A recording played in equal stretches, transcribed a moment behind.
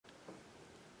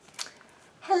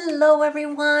Hello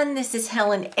everyone, this is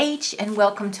Helen H. and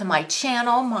welcome to my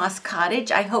channel, Moss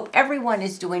Cottage. I hope everyone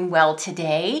is doing well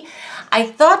today. I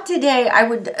thought today I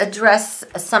would address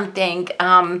something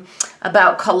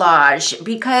about collage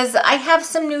because I have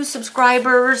some new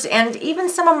subscribers and even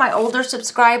some of my older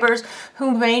subscribers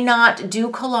who may not do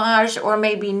collage or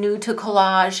may be new to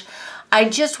collage. I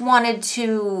just wanted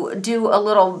to do a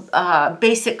little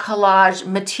basic collage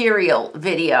material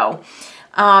video.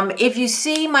 If you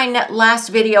see my last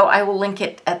video, I will link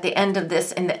it at the end of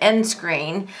this in the end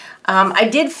screen. I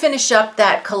did finish up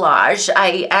that collage.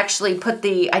 I actually put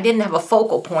I didn't have a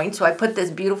focal point, so I put this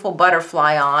beautiful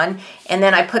butterfly on, and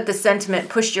then I put the sentiment,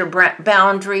 push your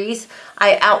boundaries.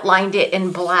 I outlined it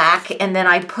in black, and then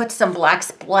I put some black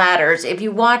splatters. If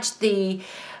you watch the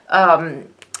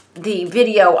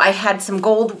video, I had some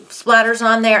gold splatters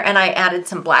on there and I added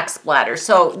some black splatters.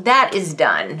 So that is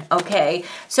done, okay?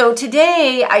 So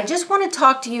today I just want to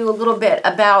talk to you a little bit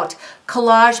about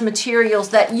collage materials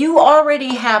that you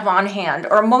already have on hand,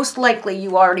 or most likely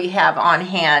you already have on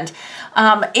hand.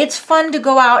 It's fun to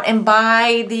go out and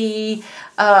buy the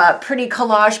pretty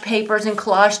collage papers and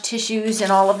collage tissues and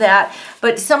all of that,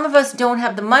 but some of us don't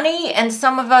have the money, and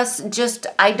some of us just,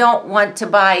 I don't want to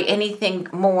buy anything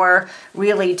more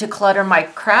really to clutter my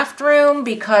craft room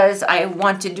because I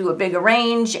want to do a big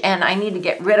range and I need to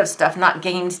get rid of stuff, not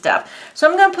gain stuff. So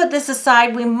I'm going to put this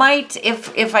aside. We might,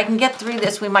 if I can get through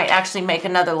this, we might actually make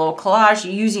another little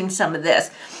collage using some of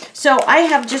this. So I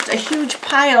have just a huge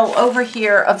pile over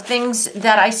here of things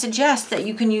that I suggest that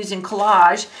you can use in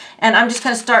collage, and I'm just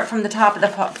going to start from the top of the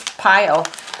pile.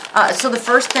 So the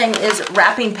first thing is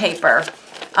wrapping paper.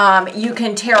 You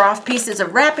can tear off pieces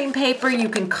of wrapping paper. You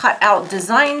can cut out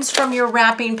designs from your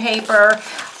wrapping paper.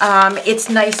 It's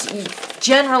nice,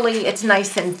 generally it's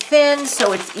nice and thin,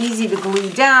 so it's easy to glue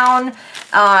down.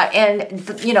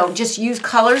 And you know, just use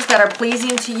colors that are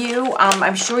pleasing to you.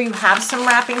 I'm sure you have some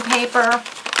wrapping paper.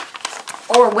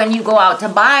 Or when you go out to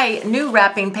buy new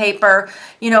wrapping paper,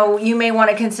 you know, you may want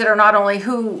to consider not only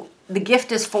who the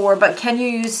gift is for, but can you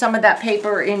use some of that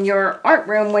paper in your art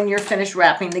room when you're finished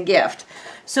wrapping the gift?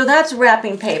 So that's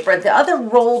wrapping paper. The other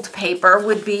rolled paper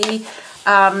would be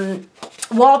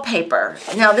wallpaper.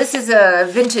 Now this is a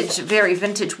vintage, very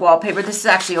vintage wallpaper. This is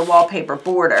actually a wallpaper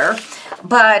border.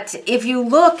 But if you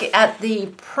look at the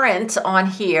print on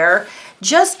here,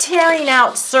 just tearing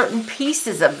out certain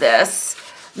pieces of this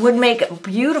would make a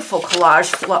beautiful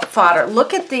collage fodder.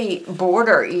 Look at the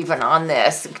border even on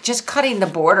this, just cutting the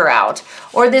border out.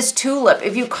 Or this tulip,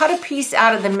 if you cut a piece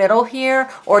out of the middle here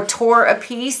or tore a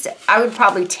piece, I would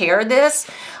probably tear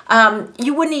this.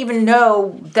 You wouldn't even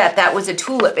know that that was a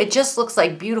tulip. It just looks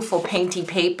like beautiful painty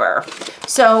paper.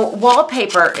 So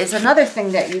wallpaper is another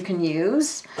thing that you can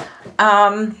use.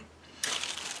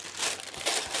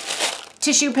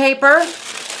 Tissue paper.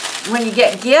 When you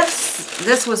get gifts,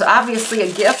 this was obviously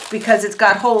a gift because it's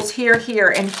got holes here, here,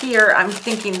 and here. I'm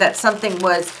thinking that something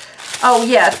was, oh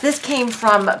yes, this came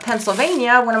from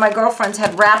Pennsylvania. One of my girlfriends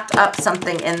had wrapped up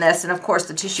something in this, and of course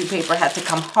the tissue paper had to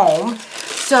come home.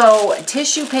 So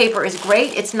tissue paper is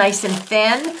great. It's nice and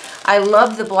thin. I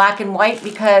love the black and white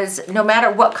because no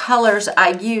matter what colors I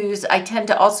use, I tend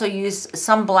to also use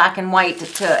some black and white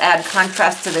to add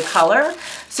contrast to the color.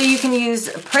 So you can use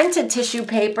printed tissue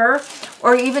paper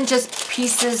or even just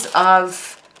pieces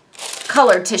of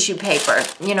colored tissue paper,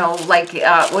 you know, like,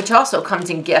 which also comes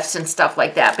in gifts and stuff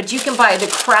like that. But you can buy the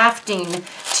crafting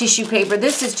tissue paper.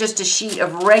 This is just a sheet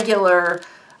of regular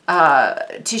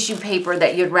tissue paper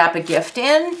that you'd wrap a gift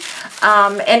in.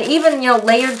 And even, you know,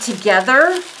 layered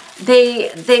together,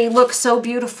 they look so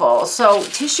beautiful. So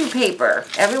tissue paper,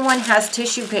 everyone has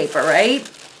tissue paper, right?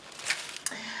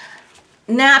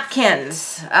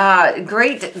 Napkins,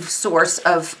 great source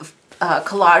of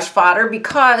collage fodder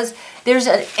because there's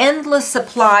an endless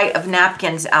supply of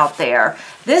napkins out there.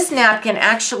 This napkin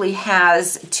actually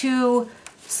has two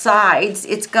sides.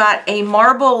 It's got a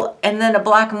marble and then a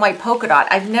black and white polka dot.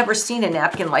 I've never seen a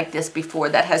napkin like this before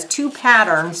that has two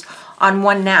patterns on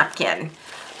one napkin.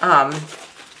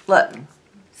 Look,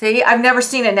 see, I've never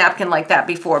seen a napkin like that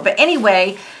before. But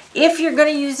anyway, if you're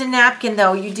going to use a napkin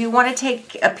though, you do want to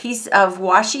take a piece of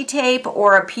washi tape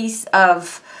or a piece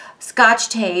of Scotch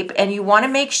tape, and you want to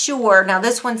make sure, now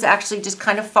this one's actually just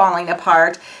kind of falling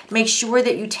apart, make sure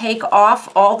that you take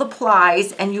off all the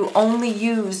plies and you only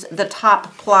use the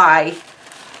top ply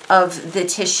of the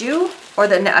tissue, or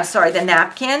the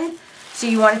napkin. So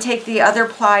you want to take the other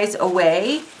plies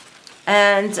away.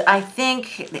 And I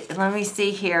think, let me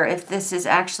see here if this is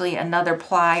actually another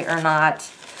ply or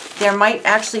not. There might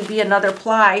actually be another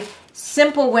ply.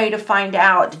 Simple way to find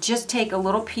out, just take a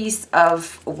little piece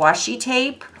of washi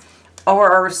tape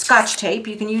or Scotch tape.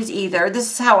 You can use either.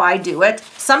 This is how I do it.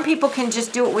 Some people can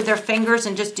just do it with their fingers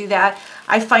and just do that.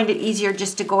 I find it easier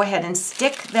just to go ahead and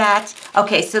stick that.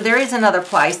 Okay, so there is another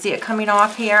ply. See it coming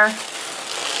off here?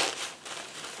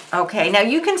 Okay, now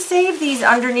you can save these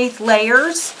underneath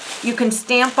layers. You can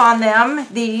stamp on them,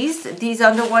 these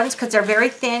under ones, because they're very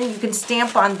thin. You can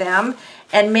stamp on them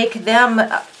and make them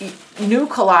new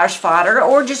collage fodder,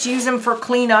 or just use them for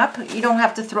cleanup. You don't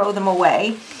have to throw them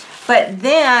away. But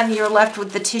then you're left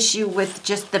with the tissue with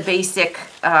just the basic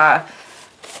top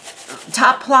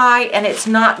ply, and it's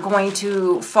not going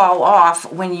to fall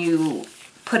off when you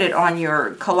put it on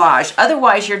your collage.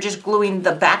 Otherwise, you're just gluing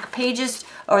the back pages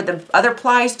or the other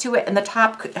plies to it, and the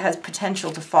top has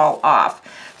potential to fall off.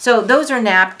 So those are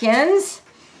napkins.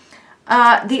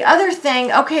 The other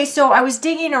thing, okay, so I was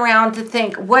digging around to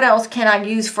think, what else can I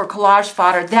use for collage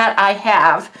fodder that I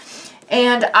have?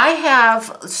 And I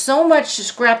have so much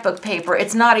scrapbook paper,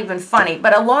 it's not even funny,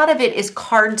 but a lot of it is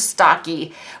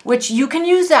cardstocky, which you can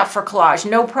use that for collage,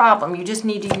 no problem. You just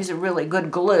need to use a really good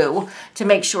glue to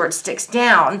make sure it sticks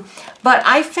down. But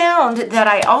I found that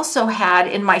I also had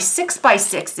in my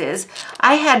 6x6s,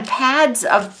 I had pads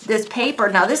of this paper.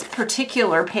 Now this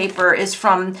particular paper is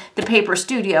from the Paper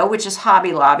Studio, which is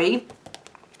Hobby Lobby.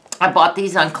 I bought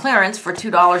these on clearance for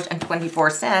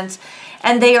 $2.24.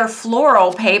 And they are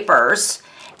floral papers,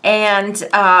 and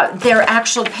they're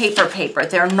actual paper.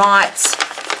 They're not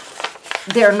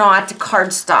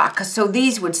cardstock. So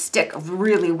these would stick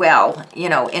really well, you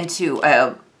know, into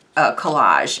a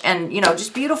collage. And, you know,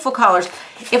 just beautiful colors.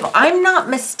 If I'm not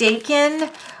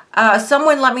mistaken,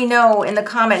 someone let me know in the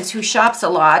comments who shops a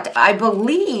lot. I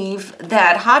believe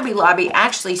that Hobby Lobby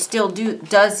actually still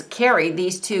does carry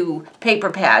these two paper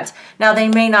pads. Now they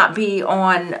may not be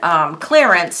on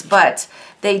clearance, but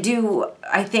they do,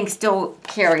 I think, still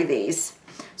carry these.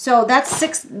 So that's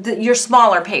your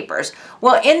smaller papers.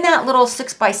 Well, in that little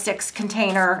 6x6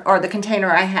 container, or the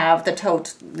container I have, the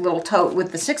little tote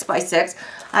with the 6x6,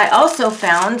 I also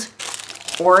found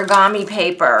origami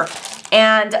paper.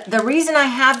 And the reason I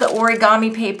have the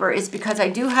origami paper is because I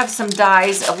do have some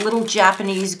dies of little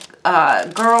Japanese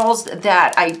girls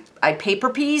that I paper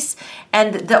piece,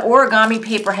 and the origami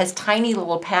paper has tiny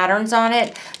little patterns on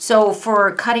it. So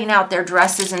for cutting out their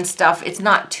dresses and stuff, it's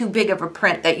not too big of a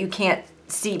print that you can't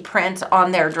see print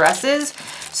on their dresses.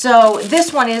 So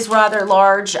this one is rather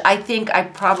large. I think I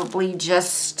probably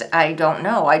just, I don't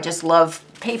know, I just love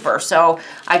paper, so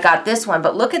I got this one.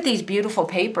 But look at these beautiful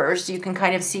papers. You can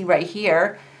kind of see right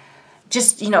here.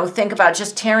 Just, you know, think about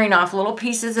just tearing off little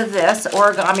pieces of this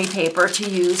origami paper to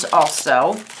use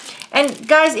also. And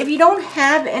guys, if you don't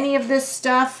have any of this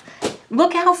stuff,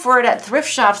 look out for it at thrift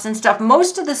shops and stuff.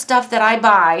 Most of the stuff that I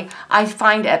buy, I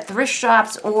find at thrift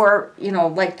shops, or, you know,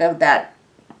 like the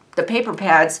paper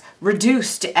pads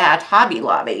reduced at Hobby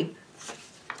Lobby.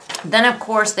 Then, of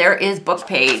course, there is book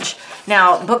page.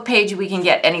 Now, book page we can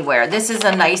get anywhere. This is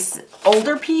a nice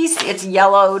older piece. It's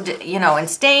yellowed, you know, and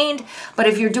stained. But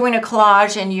if you're doing a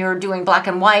collage and you're doing black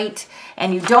and white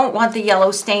and you don't want the yellow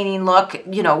staining look,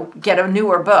 you know, get a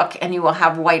newer book and you will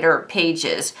have whiter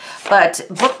pages. But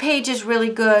book page is really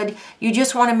good. You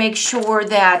just want to make sure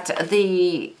that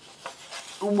the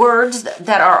words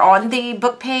that are on the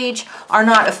book page are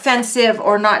not offensive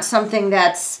or not something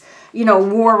that's, you know,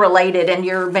 war related and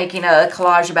you're making a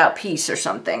collage about peace or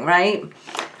something, right?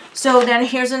 So then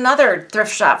here's another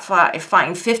thrift shop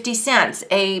find, 50 cents,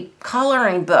 a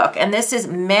coloring book. And this is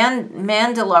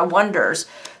Mandala Wonders.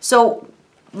 So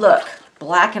look,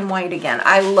 black and white again.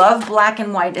 I love black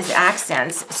and white as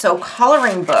accents. So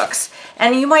coloring books.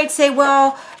 And you might say,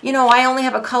 well, you know, I only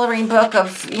have a coloring book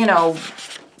of, you know,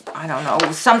 I don't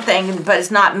know, something, but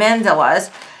it's not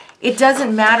mandalas. It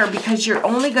doesn't matter because you're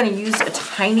only going to use a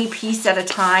tiny piece at a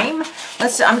time.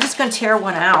 I'm just going to tear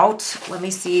one out. Let me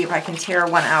see if I can tear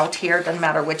one out here. It doesn't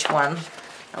matter which one.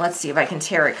 Let's see if I can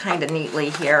tear it kind of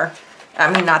neatly here.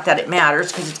 I mean, not that it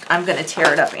matters because I'm going to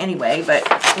tear it up anyway, but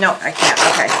no, I can't.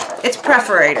 Okay. It's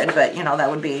perforated, but, you know, that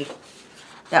would be,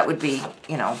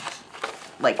 you know,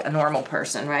 like a normal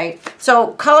person, right?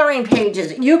 So coloring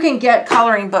pages. You can get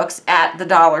coloring books at the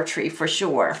Dollar Tree for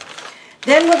sure.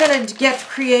 Then we're going to get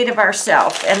creative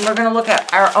ourselves, and we're going to look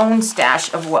at our own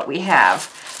stash of what we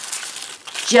have.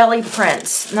 Jelly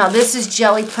prints. Now, this is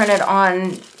jelly printed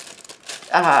on,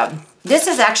 this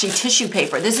is actually tissue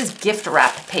paper. This is gift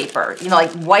wrap paper, you know,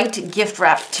 like white gift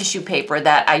wrap tissue paper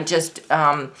that I just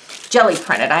jelly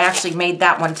printed. I actually made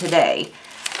that one today.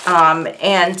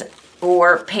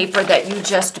 Or paper that you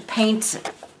just paint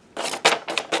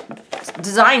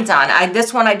designs on.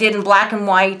 This one I did in black and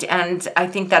white, and I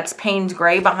think that's Payne's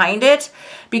gray behind it,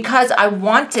 because I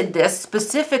wanted this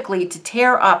specifically to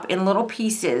tear up in little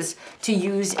pieces to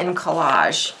use in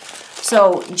collage.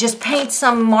 So just paint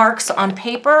some marks on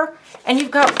paper, and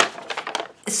you've got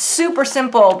super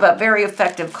simple but very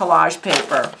effective collage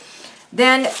paper.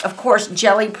 Then, of course,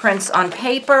 jelly prints on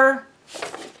paper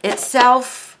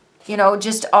itself. You know,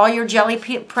 just all your jelly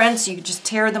prints, you just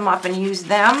tear them up and use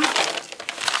them.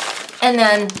 And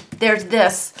then there's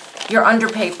this, your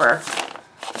underpaper.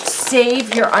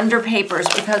 Save your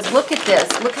underpapers, because look at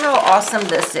this. Look how awesome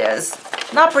this is.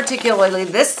 Not particularly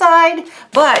this side,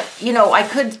 but, you know, I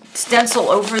could stencil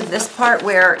over this part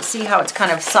where, see how it's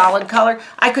kind of solid color?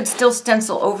 I could still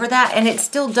stencil over that, and it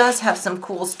still does have some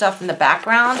cool stuff in the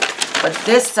background, but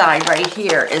this side right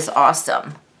here is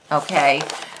awesome, okay?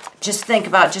 Just think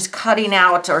about just cutting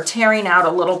out or tearing out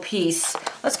a little piece.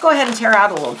 Let's go ahead and tear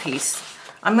out a little piece.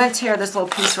 I'm going to tear this little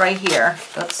piece right here.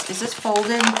 Oops, is this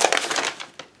folded?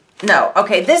 No,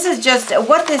 okay, this is just,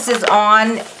 what this is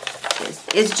on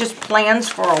is just plans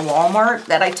for a Walmart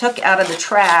that I took out of the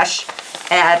trash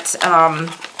at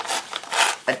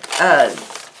a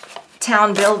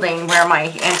town building where my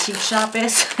antique shop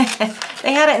is.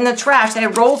 They had it in the trash. They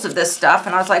had rolls of this stuff,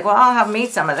 and I was like, well, I'll have me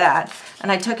some of that.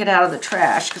 And I took it out of the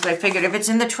trash because I figured if it's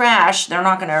in the trash, they're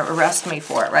not going to arrest me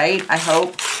for it, right? I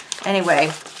hope.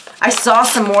 Anyway, I saw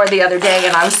some more the other day,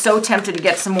 and I was so tempted to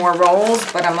get some more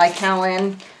rolls, but I'm like,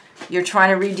 Helen, you're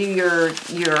trying to redo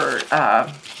your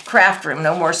craft room,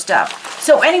 no more stuff.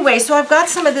 So anyway, so I've got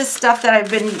some of this stuff that I've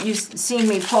been seeing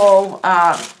me pull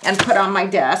and put on my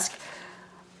desk.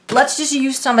 Let's just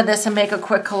use some of this and make a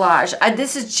quick collage.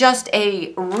 This is just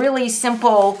a really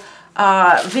simple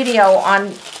video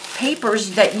on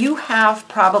papers that you have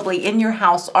probably in your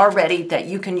house already that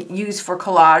you can use for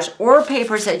collage, or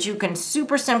papers that you can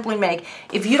super simply make.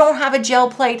 If you don't have a gel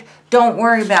plate, don't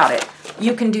worry about it.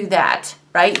 You can do that,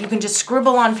 right? You can just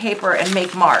scribble on paper and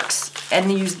make marks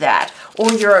and use that,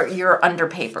 or your under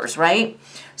papers, right?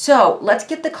 So let's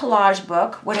get the collage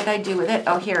book. What did I do with it?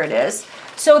 Oh, here it is.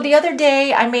 So the other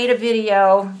day I made a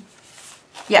video,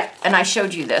 yeah, and I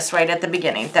showed you this right at the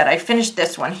beginning, that I finished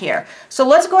this one here. So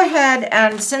let's go ahead,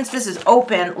 and since this is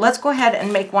open, let's go ahead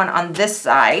and make one on this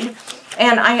side.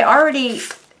 And I already,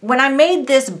 when I made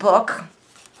this book,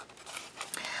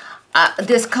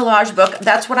 this collage book,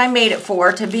 that's what I made it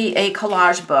for, to be a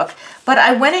collage book. But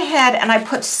I went ahead and I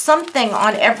put something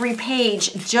on every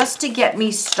page just to get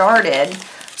me started,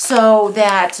 so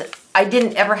that I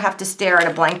didn't ever have to stare at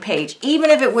a blank page. Even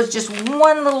if it was just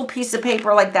one little piece of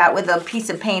paper like that with a piece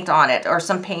of paint on it or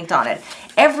some paint on it.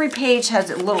 Every page has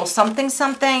a little something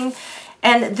something.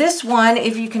 And this one,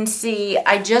 if you can see,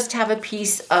 I just have a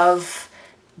piece of,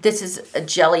 this is a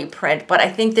jelly print, but I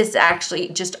think this is actually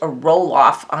just a roll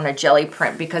off on a jelly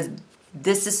print, because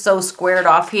this is so squared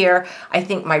off here. I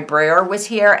think my brayer was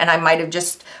here, and I might have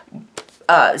just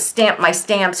stamped my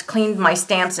stamps, cleaned my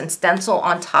stamps and stencil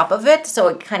on top of it, so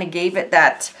it kind of gave it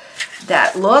that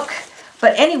look.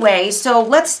 But anyway, so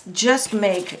let's just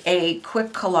make a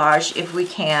quick collage if we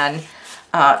can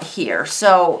here.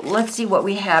 So let's see what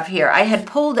we have here. I had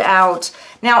pulled out,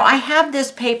 now I have this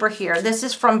paper here. This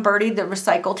is from Bertie the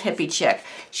Recycled Hippie Chick.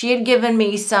 She had given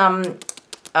me some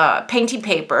painting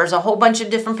papers, a whole bunch of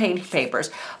different painting papers.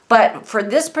 But for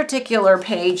this particular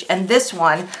page and this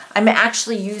one, I'm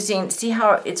actually using, see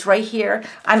how it's right here?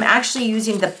 I'm actually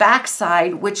using the back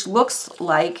side, which looks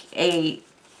like a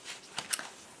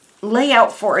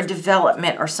layout for a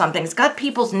development or something. It's got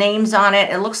people's names on it.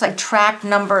 It looks like track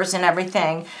numbers and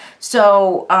everything.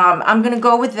 So I'm going to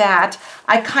go with that.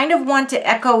 I kind of want to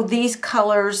echo these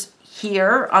colors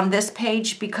here on this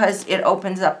page because it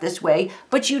opens up this way,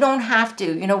 but you don't have to.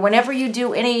 You know, whenever you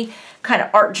do any kind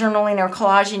of art journaling or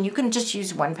collaging, you can just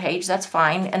use one page, that's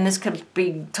fine, and this could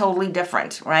be totally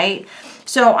different, right?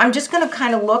 So I'm just going to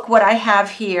kind of look what I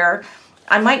have here.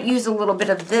 I might use a little bit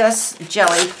of this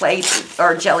jelly plate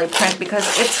or jelly print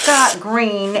because it's got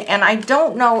green, and I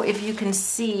don't know if you can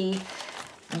see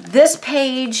this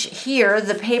page here,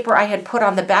 the paper I had put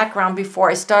on the background before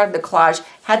I started the collage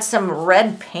had some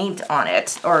red paint on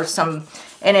it, or some,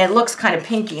 and it looks kind of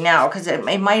pinky now because it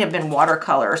might have been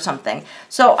watercolor or something.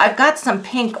 So I've got some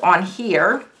pink on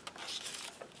here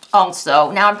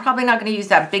also. Now I'm probably not going to use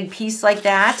that big piece like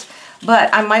that,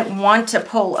 but I might want to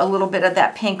pull a little bit of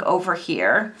that pink over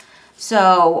here.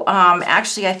 So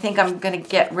actually I think I'm going to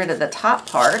get rid of the top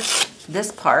part,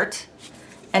 this part,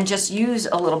 and just use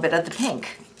a little bit of the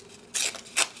pink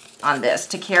on this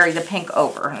to carry the pink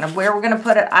over. And where we're going to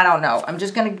put it, I don't know. I'm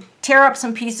just going to tear up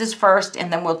some pieces first,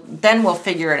 and then we'll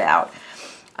figure it out.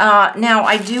 Now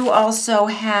I do also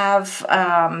have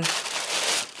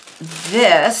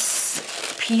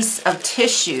this piece of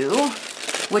tissue,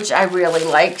 which I really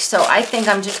like. So I think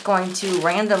I'm just going to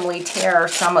randomly tear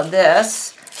some of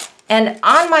this. And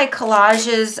on my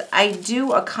collages, I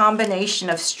do a combination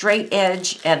of straight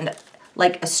edge and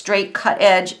like a straight cut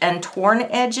edge and torn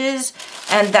edges,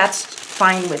 and that's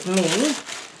fine with me.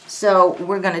 So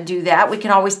we're gonna do that. We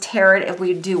can always tear it if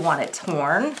we do want it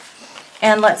torn.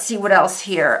 And let's see what else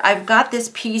here. I've got this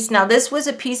piece. Now this was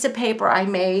a piece of paper I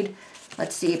made.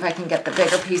 Let's see if I can get the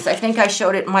bigger piece. I think I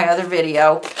showed it in my other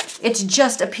video. It's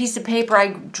just a piece of paper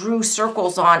I drew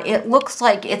circles on. It looks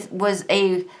like it was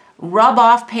a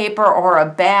rub-off paper or a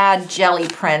bad jelly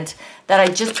print that I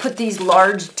just put these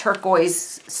large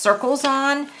turquoise circles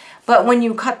on. But when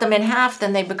you cut them in half,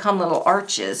 then they become little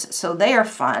arches. So they are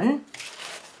fun.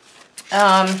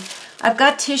 I've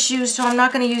got tissue, so I'm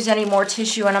not going to use any more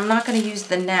tissue, and I'm not going to use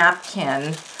the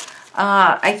napkin.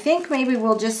 I think maybe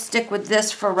we'll just stick with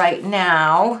this for right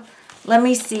now. Let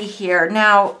me see here.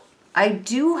 Now, I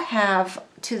do have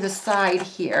to the side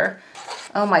here,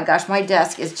 oh my gosh, my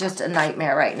desk is just a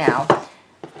nightmare right now.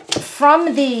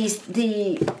 From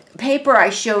the paper I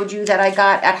showed you that I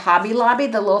got at Hobby Lobby,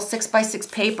 the little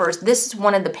 6x6 papers, this is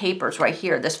one of the papers right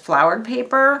here, this flowered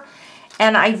paper.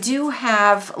 And I do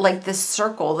have like this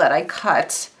circle that I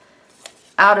cut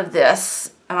out of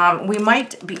this. We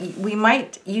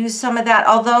might use some of that,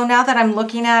 although now that I'm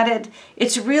looking at it,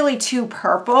 it's really too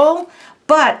purple,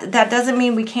 but that doesn't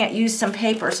mean we can't use some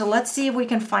paper. So let's see if we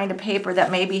can find a paper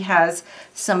that maybe has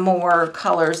some more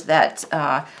colors that,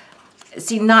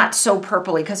 see, not so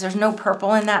purpley, because there's no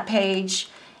purple in that page.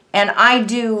 And I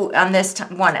do, on this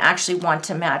one, actually want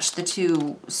to match the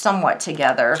two somewhat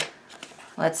together.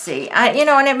 Let's see. You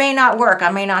know, and it may not work.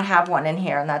 I may not have one in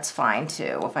here, and that's fine,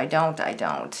 too. If I don't, I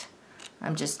don't.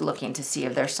 I'm just looking to see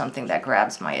if there's something that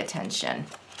grabs my attention.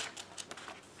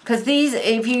 Because these,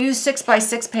 if you use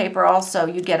 6x6 paper also,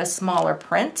 you get a smaller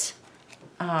print.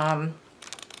 No,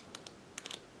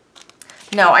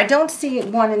 I don't see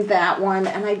one in that one,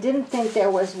 and I didn't think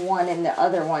there was one in the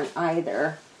other one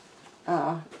either.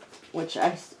 Which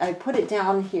I put it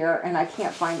down here, and I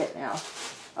can't find it now.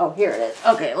 Oh, here it is.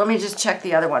 Okay, let me just check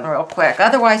the other one real quick.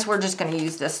 Otherwise, we're just going to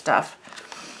use this stuff.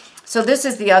 So this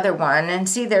is the other one, and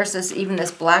see, there's this, even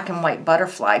this black and white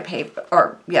butterfly paper,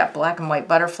 or yeah, black and white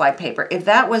butterfly paper. If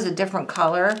that was a different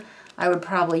color, I would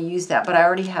probably use that, but I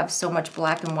already have so much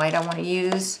black and white I want to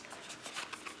use.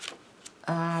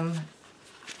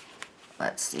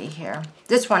 Let's see here.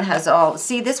 This one has all,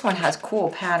 see, this one has cool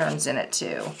patterns in it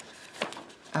too.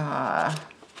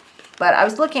 But I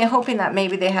was looking, hoping that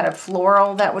maybe they had a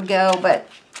floral that would go, but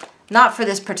not for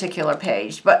this particular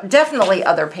page, but definitely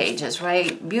other pages,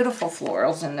 right? Beautiful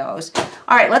florals in those.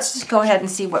 All right, let's just go ahead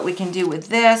and see what we can do with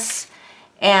this.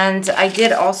 And I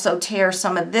did also tear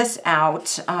some of this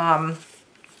out,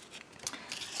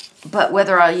 but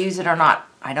whether I'll use it or not,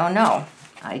 I don't know.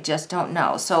 I just don't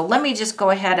know. So let me just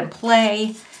go ahead and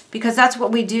play, because that's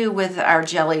what we do with our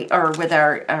jelly, or with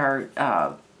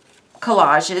our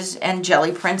collages and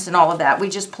jelly prints and all of that. We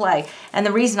just play. And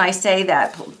the reason I say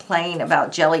that, playing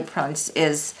about jelly prints,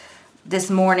 is this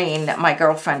morning my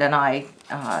girlfriend and I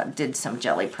did some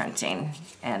jelly printing,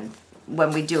 and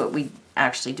when we do it, we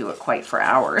actually do it quite for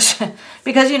hours.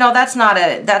 Because, you know, that's not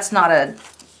a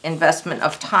investment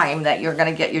of time that you're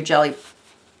going to get your jelly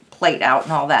plate out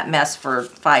and all that mess for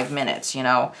 5 minutes, you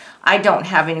know. I don't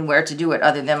have anywhere to do it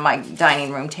other than my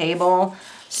dining room table.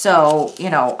 So,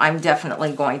 you know, I'm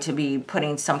definitely going to be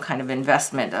putting some kind of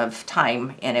investment of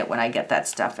time in it when I get that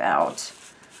stuff out.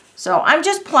 So I'm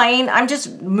just playing. I'm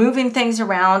just moving things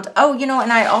around. Oh, you know,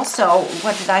 and I also,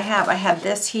 what did I have? I had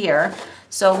this here.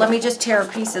 So let me just tear a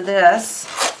piece of this.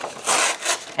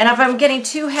 And if I'm getting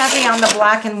too heavy on the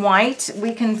black and white,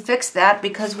 we can fix that,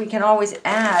 because we can always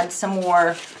add some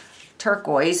more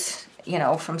turquoise, you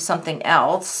know, from something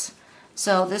else.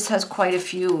 So this has quite a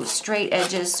few straight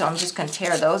edges, so I'm just going to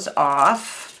tear those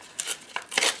off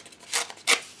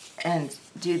and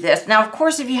do this. Now, of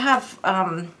course, if you have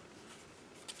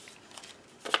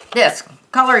this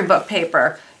coloring book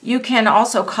paper, you can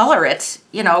also color it,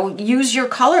 you know, use your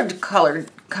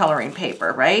coloring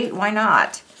paper, right? Why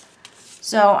not?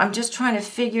 So I'm just trying to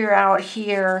figure out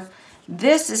here.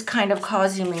 This is kind of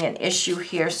causing me an issue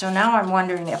here. So now I'm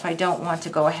wondering if I don't want to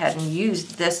go ahead and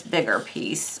use this bigger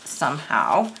piece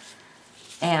somehow.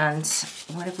 And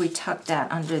what if we tuck that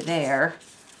under there?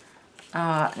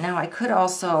 Now I could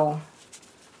also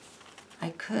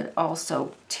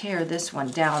tear this one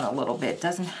down a little bit. It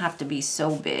doesn't have to be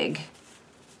so big.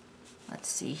 Let's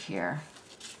see here.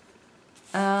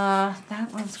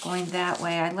 That one's going that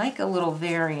way. I like a little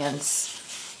variance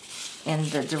in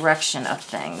the direction of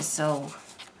things. So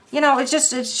you know, it's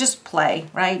just play,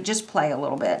 right? Just play a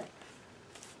little bit.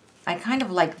 I kind of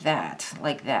like that,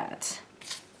 like that.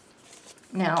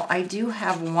 Now, I do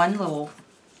have one little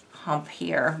hump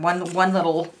here, one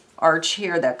little arch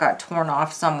here that got torn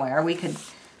off somewhere. We could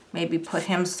maybe put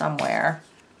him somewhere.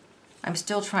 I'm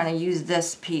still trying to use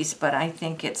this piece, but I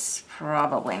think it's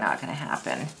probably not going to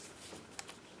happen.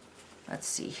 Let's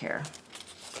see here.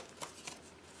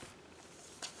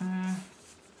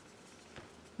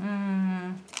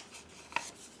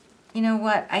 You know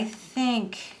what? I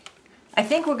think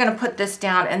we're going to put this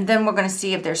down, and then we're going to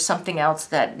see if there's something else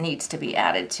that needs to be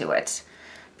added to it,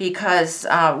 because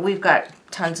we've got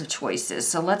tons of choices.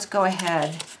 So let's go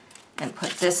ahead and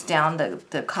put this down,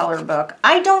 the color book.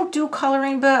 I don't do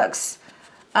coloring books.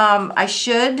 I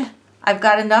should. I've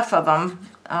got enough of them.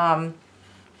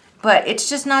 But it's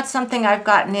just not something I've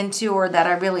gotten into or that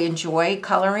I really enjoy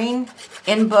coloring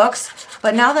in books.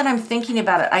 But now that I'm thinking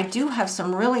about it, I do have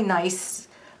some really nice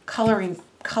colored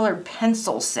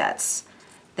pencil sets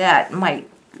that might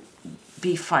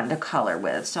be fun to color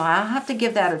with. So I'll have to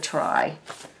give that a try.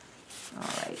 All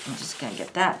right, I'm just going to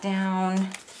get that down.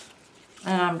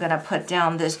 And I'm going to put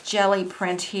down this jelly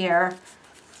print here.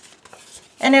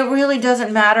 And it really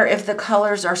doesn't matter if the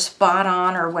colors are spot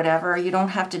on or whatever. You don't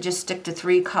have to just stick to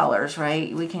 3 colors,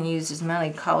 right? We can use as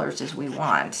many colors as we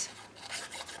want.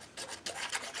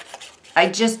 I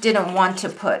just didn't want to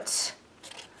put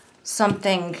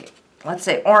something, let's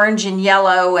say orange and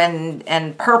yellow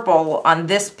and purple on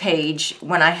this page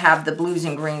when I have the blues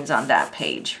and greens on that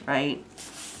page, right?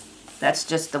 That's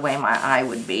just the way my eye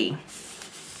would be.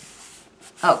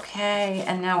 Okay,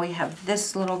 and now we have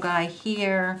this little guy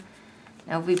here.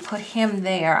 Now if we put him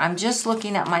there, I'm just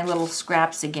looking at my little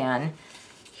scraps again.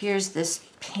 Here's this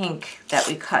pink that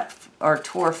we cut or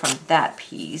tore from that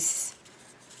piece.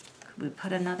 Could we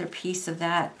put another piece of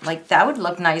that? Like that would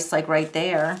look nice, like right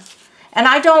there. And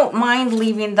I don't mind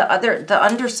leaving the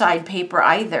underside paper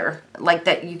either, like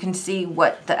that you can see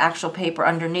what the actual paper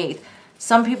underneath.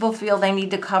 Some people feel they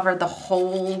need to cover the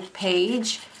whole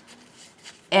page.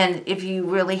 And if you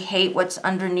really hate what's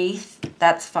underneath,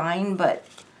 that's fine, but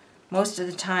most of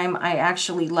the time, I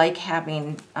actually like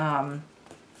having the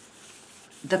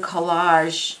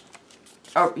collage,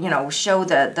 or you know, show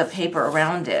the paper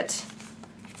around it.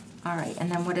 All right,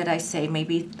 and then what did I say?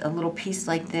 Maybe a little piece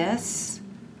like this,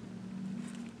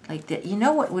 like that. You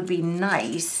know what would be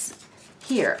nice?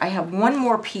 Here, I have one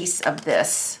more piece of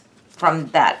this from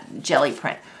that jelly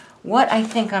print. What I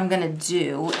think I'm gonna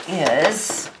do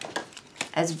is,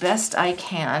 as best I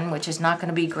can, which is not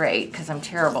gonna be great because I'm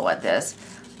terrible at this,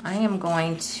 I am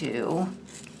going to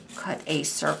cut a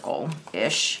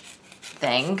circle-ish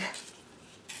thing.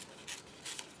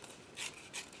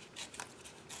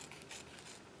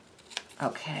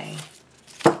 Okay.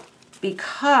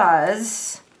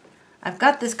 Because I've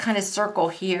got this kind of circle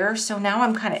here, so now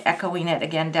I'm kind of echoing it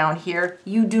again down here.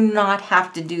 You do not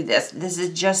have to do this. This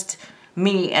is just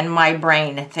me and my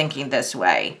brain thinking this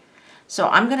way. So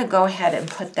I'm going to go ahead and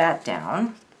put that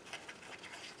down.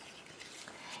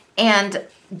 And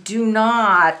do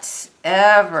not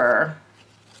ever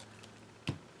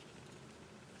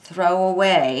throw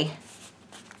away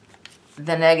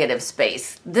the negative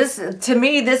space. This, to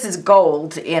me, this is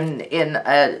gold in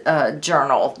a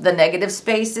journal. The negative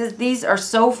spaces, these are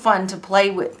so fun to play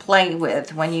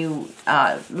with when you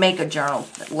make a journal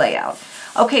layout.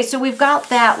 Okay, so we've got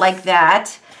that like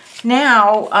that.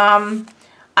 Now,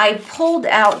 I pulled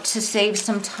out, to save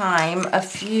some time, a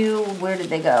few, where did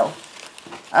they go?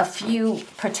 A few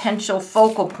potential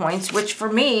focal points, which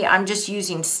for me, I'm just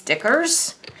using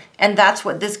stickers. And that's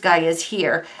what this guy is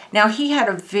here. Now, he had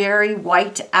a very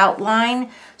white outline,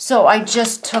 so I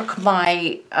just took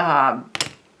my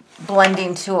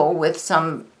blending tool with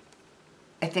some,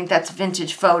 I think that's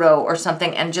Vintage Photo or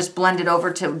something, and just blended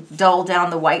over to dull down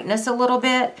the whiteness a little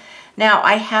bit. Now,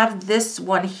 I have this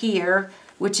one here,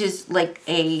 which is like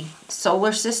a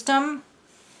solar system.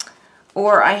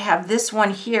 Or I have this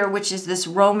one here, which is this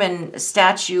Roman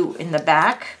statue in the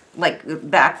back, like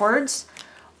backwards.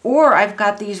 Or I've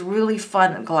got these really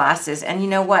fun glasses. And you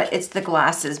know what? It's the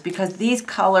glasses, because these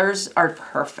colors are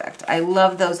perfect. I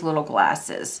love those little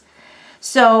glasses.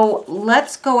 So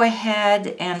let's go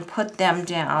ahead and put them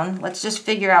down. Let's just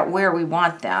figure out where we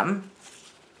want them.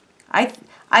 I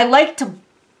like to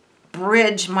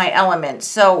bridge my elements.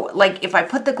 So like if I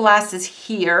put the glasses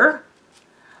here,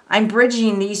 I'm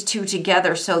bridging these two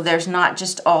together so there's not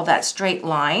just all that straight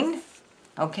line.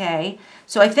 Okay,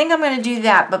 so I think I'm going to do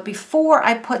that, but before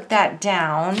I put that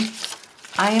down,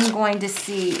 I am going to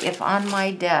see if on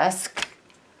my desk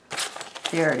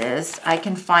There it is. I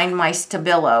can find my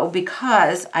Stabilo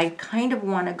because I kind of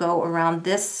want to go around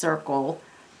this circle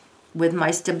with my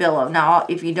Stabilo. Now,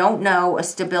 if you don't know, a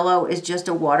Stabilo is just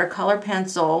a watercolor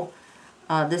pencil.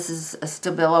 This is a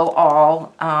Stabilo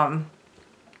All. And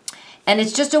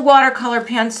it's just a watercolor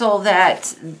pencil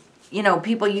that, you know,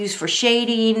 people use for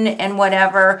shading and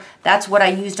whatever. That's what I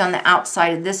used on the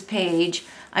outside of this page.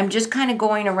 I'm just kind of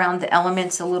going around the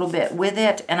elements a little bit with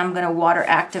it, and I'm going to water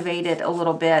activate it a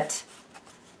little bit.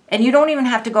 And you don't even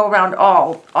have to go around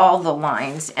all the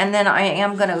lines. And then I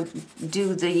am going to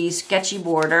do the sketchy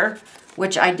border,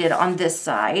 which I did on this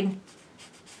side,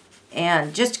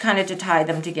 and just kind of to tie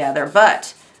them together.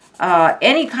 But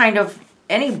any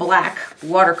black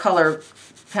watercolor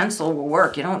pencil will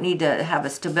work. You don't need to have a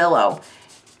Stabilo.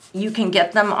 You can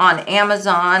get them on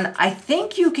Amazon. I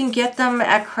think you can get them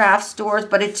at craft stores,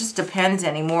 but it just depends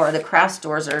anymore. The craft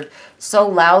stores are so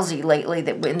lousy lately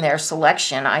that in their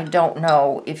selection, I don't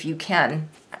know if you can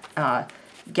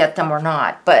get them or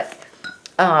not. But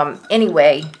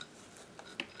anyway,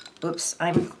 oops,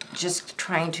 I'm just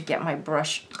trying to get my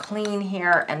brush clean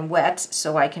here and wet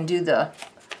so I can do the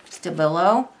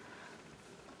Stabilo.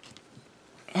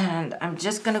 And I'm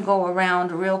just going to go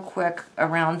around real quick,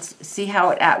 see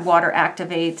how it water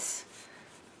activates.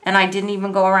 And I didn't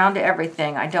even go around to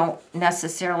everything. I don't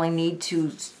necessarily need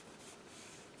to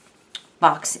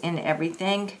box in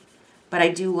everything, but I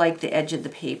do like the edge of the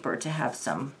paper to have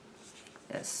some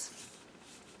this,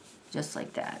 just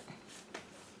like that.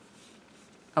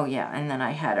 Oh yeah, and then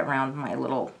I had around my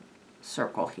little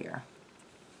circle here.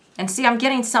 And see, I'm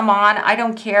getting some on. I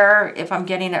don't care if I'm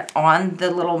getting it on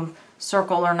the little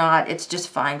circle or not. It's just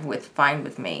fine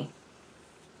with me.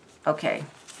 Okay.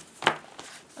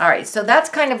 All right, so that's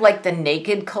kind of like the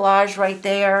naked collage right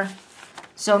there.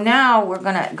 So now we're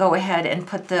gonna go ahead and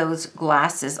put those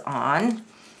glasses on.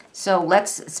 So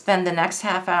let's spend the next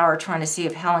half hour trying to see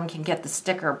if Helen can get the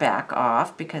sticker back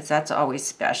off, because that's always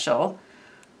special.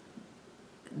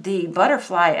 The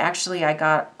butterfly actually I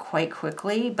got quite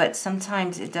quickly, but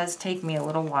sometimes it does take me a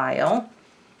little while.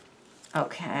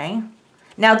 Okay.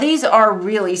 Now these are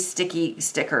really sticky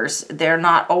stickers. They're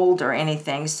not old or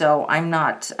anything, so I'm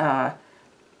not,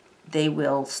 they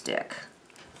will stick.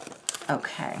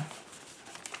 Okay.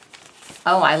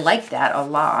 Oh, I like that a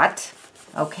lot.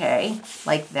 Okay,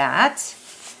 like that.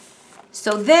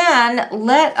 So then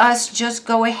let us just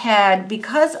go ahead,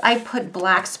 because I put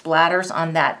black splatters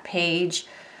on that page.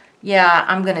 Yeah,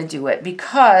 I'm gonna do it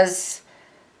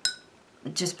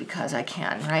just because I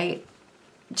can, right?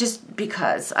 Just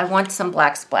because I want some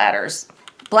black splatters.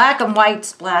 Black and white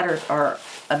splatters are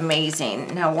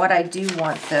amazing. Now what I do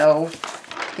want though,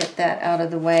 get that out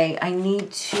of the way, I need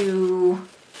to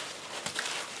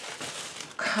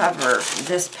cover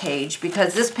this page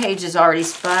because this page is already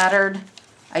splattered.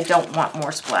 I don't want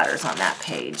more splatters on that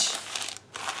page.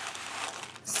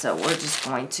 So we're just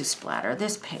going to splatter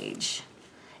this page.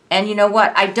 And you know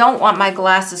what? I don't want my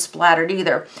glasses splattered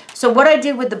either. So what I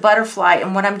did with the butterfly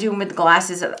and what I'm doing with the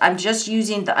glasses, I'm just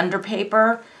using the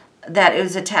underpaper that it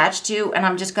was attached to, and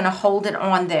I'm just going to hold it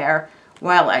on there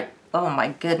while I, oh my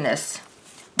goodness,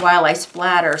 while I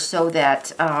splatter so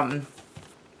that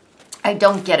I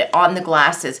don't get it on the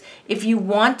glasses. If you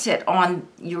want it on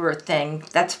your thing,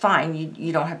 that's fine.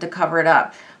 You don't have to cover it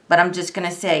up. But I'm just going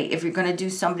to say, if you're going to do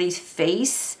somebody's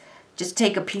face, just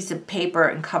take a piece of paper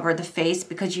and cover the face,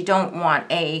 because you don't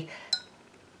want a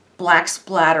black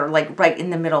splatter like right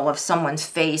in the middle of someone's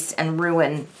face and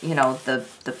ruin, you know, the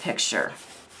picture.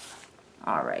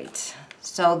 All right.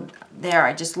 So there,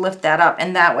 I just lift that up,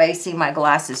 and that way, see, my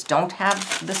glasses don't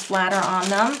have the splatter on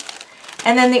them.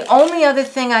 And then the only other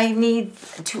thing I need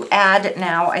to add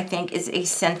now, I think, is a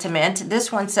sentiment.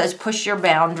 This one says, push your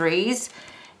boundaries.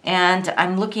 And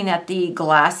I'm looking at the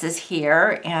glasses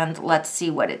here, and let's see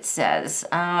what it says.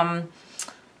 Okay,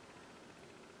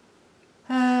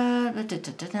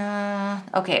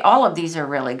 all of these are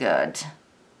really good.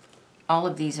 All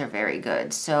of these are very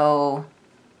good. So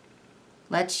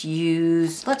let's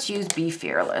use Be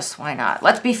Fearless. Why not?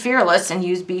 Let's be fearless and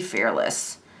use Be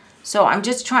Fearless. So I'm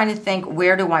just trying to think,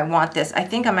 where do I want this? I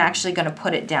think I'm actually going to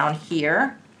put it down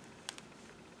here.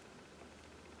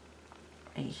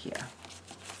 Right here.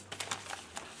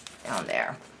 Down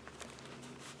there.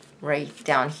 Right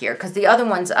down here. Because the other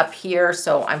one's up here,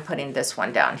 so I'm putting this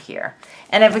one down here.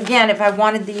 And if I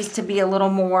wanted these to be a little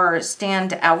more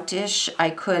stand out-ish, I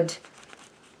could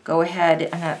go ahead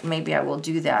and maybe I will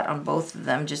do that on both of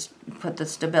them. Just put the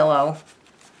Stabilo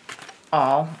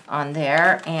all on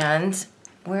there. And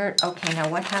where, okay, now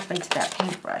what happened to that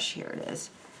paintbrush? Here it is.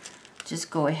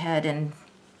 Just go ahead and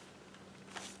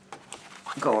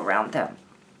go around them.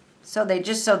 So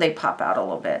they pop out a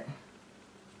little bit.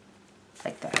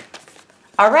 Like that.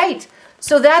 All right.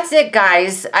 So that's it,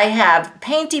 guys. I have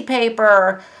painty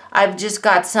paper. I've just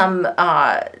got some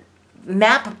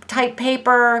map type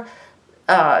paper,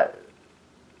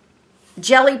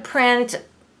 jelly print,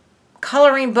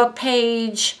 coloring book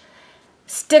page,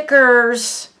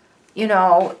 stickers, you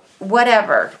know,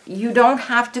 whatever. You don't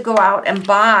have to go out and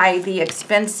buy the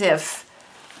expensive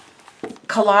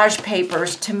collage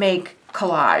papers to make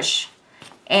collage.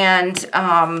 And,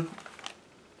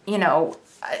 you know,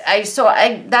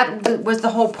 that was the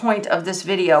whole point of this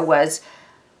video, was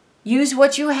use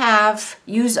what you have,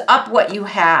 use up what you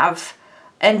have,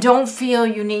 and don't feel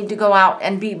you need to go out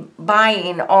and be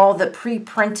buying all the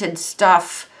pre-printed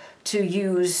stuff to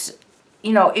use.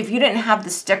 You know, if you didn't have the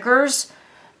stickers,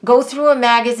 go through a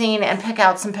magazine and pick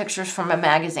out some pictures from a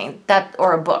magazine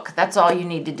or a book. That's all you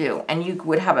need to do, and you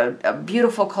would have a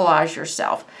beautiful collage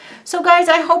yourself. So guys,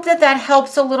 I hope that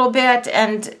helps a little bit,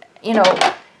 and you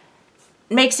know,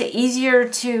 makes it easier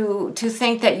to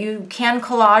think that you can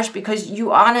collage, because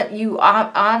you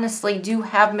honestly do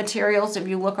have materials. If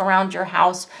you look around your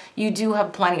house, you do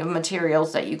have plenty of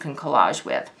materials that you can collage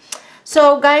with.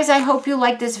 So guys, I hope you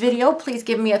liked this video. Please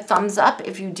give me a thumbs up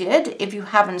if you did. If you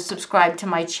haven't subscribed to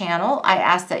my channel, I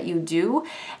ask that you do.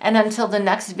 And until the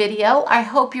next video, I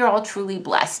hope you're all truly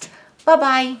blessed.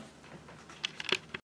 Bye-bye.